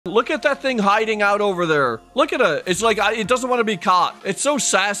Look at that thing hiding out over there. Look at it. It's like, it doesn't want to be caught. It's so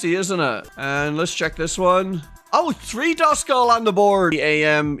sassy, isn't it? And let's check this one. Oh, 3 Duskull on the board. 3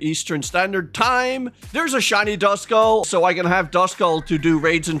 a.m. Eastern Standard Time. There's a shiny Duskull, so I can have Duskull to do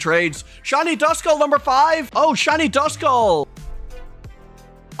raids and trades. Shiny Duskull number 5. Oh, shiny Duskull.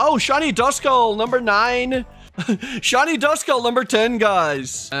 Oh, shiny Duskull number 9. Shiny Duskull number 10,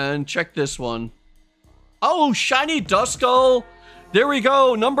 guys. And check this one. Oh, shiny Duskull. There we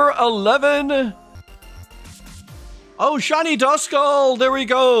go. Number 11. Oh, shiny Duskull. There we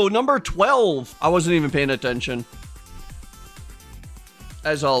go. Number 12. I wasn't even paying attention.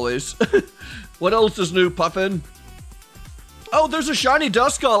 As always. What else is new, Puffin? Oh, there's a shiny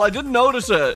Duskull. I didn't notice it.